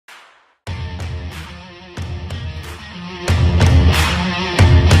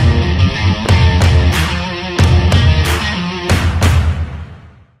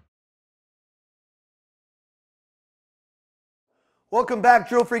Welcome back,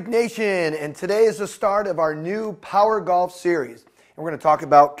 Drill Freak Nation, and today is the start of our new Power Golf series. And we're going to talk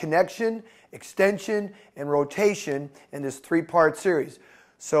about connection, extension, and rotation in this three-part series.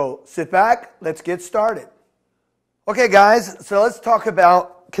 So sit back, let's get started. Okay guys, so let's talk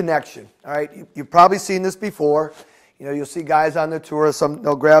about connection. All right, you've probably seen this before. You know, you'll see guys on the tour,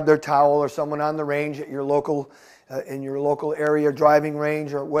 they'll grab their towel, or someone on the range at your local in your local area, driving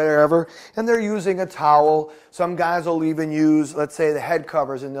range or wherever, and they're using a towel. Some guys will even use, let's say, the head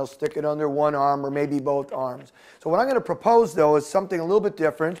covers, and they'll stick it under one arm or maybe both arms. So what I'm going to propose, though, is something a little bit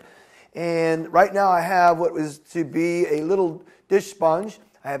different. And right now I have what was to be a little dish sponge.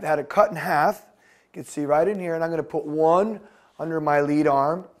 I have had it cut in half. You can see right in here, and I'm going to put one under my lead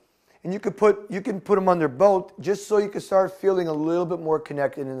arm. And you can put them under both just so you can start feeling a little bit more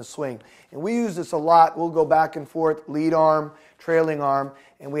connected in the swing. And we use this a lot. We'll go back and forth, lead arm, trailing arm,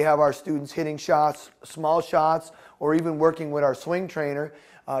 and we have our students hitting shots, small shots, or even working with our swing trainer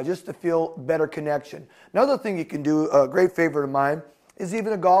just to feel better connection. Another thing you can do, a great favorite of mine, is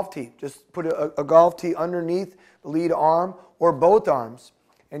even a golf tee. Just put a golf tee underneath the lead arm or both arms,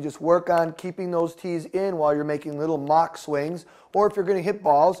 and just work on keeping those tees in while you're making little mock swings, or if you're going to hit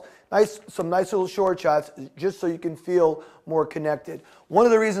balls, some nice little short shots, just so you can feel more connected. One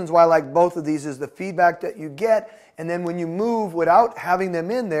of the reasons why I like both of these is the feedback that you get, and then when you move without having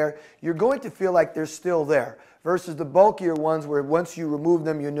them in there, you're going to feel like they're still there, versus the bulkier ones where once you remove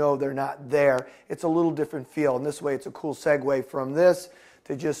them, you know they're not there. It's a little different feel, and this way it's a cool segue from this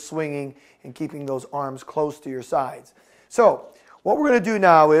to just swinging and keeping those arms close to your sides. So what we're going to do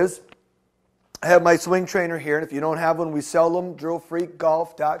now is, I have my swing trainer here, and if you don't have one, we sell them,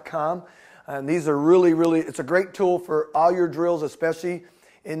 drillfreakgolf.com. And these are really, it's a great tool for all your drills, especially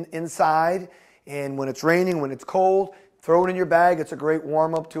inside. And when it's raining, when it's cold, throw it in your bag. It's a great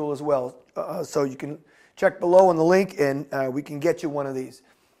warm-up tool as well. So you can check below on the link, and we can get you one of these.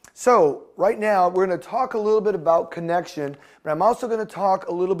 So right now, we're going to talk a little bit about connection, but I'm also going to talk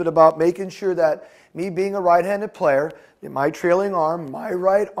a little bit about making sure that me being a right-handed player, my trailing arm, my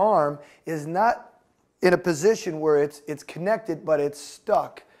right arm, is not in a position where it's connected, but it's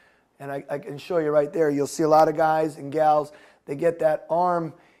stuck. And I can show you right there. You'll see a lot of guys and gals, they get that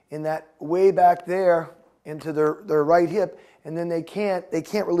arm in that way back there into their right hip, and then they can't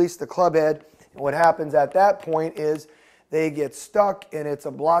release the club head. And what happens at that point is they get stuck, and it's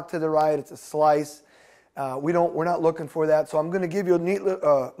a block to the right, it's a slice. We're not looking for that, so I'm going to give you a neat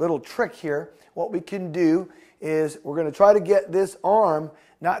little trick here. What we can do is we're going to try to get this arm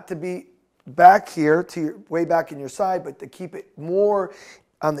not to be back here, way back in your side, but to keep it more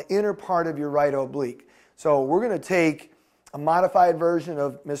on the inner part of your right oblique. So we're going to take a modified version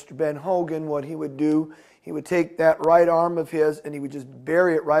of Mr. Ben Hogan. What he would do, he would take that right arm of his, and he would just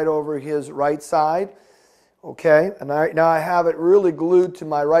bury it right over his right side. Okay, and now I have it really glued to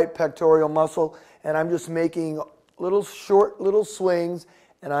my right pectoral muscle, and I'm just making short little swings,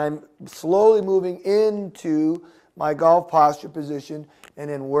 and I'm slowly moving into my golf posture position and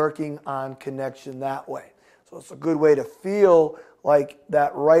then working on connection that way. So it's a good way to feel like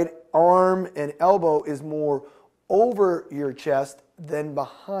that right arm and elbow is more over your chest than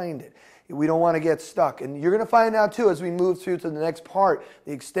behind it. We don't want to get stuck. And you're going to find out too as we move through to the next part,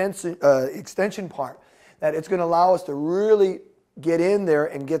 the extension part, that it's going to allow us to really get in there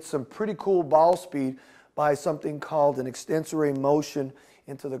and get some pretty cool ball speed by something called an extensory motion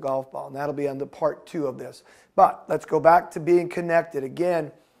into the golf ball. And that'll be on the part 2 of this. But let's go back to being connected.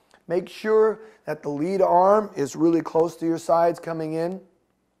 Again, make sure that the lead arm is really close to your sides coming in.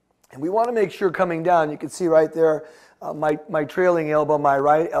 And we want to make sure coming down, you can see right there, my trailing elbow, my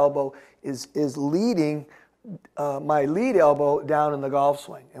right elbow is leading my lead elbow down in the golf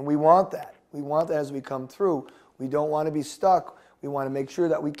swing. And we want that. We want that as we come through. We don't want to be stuck. We want to make sure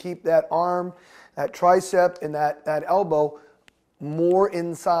that we keep that arm, that tricep, and that elbow more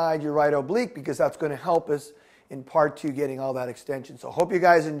inside your right oblique, because that's going to help us in part 2 getting all that extension. So I hope you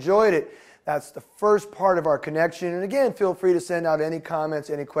guys enjoyed it. That's the first part of our connection. And again, feel free to send out any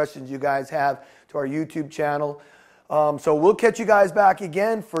comments, any questions you guys have to our YouTube channel. So we'll catch you guys back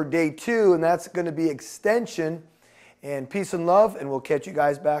again for day 2, and that's going to be extension. And peace and love, and we'll catch you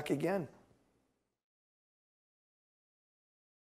guys back again.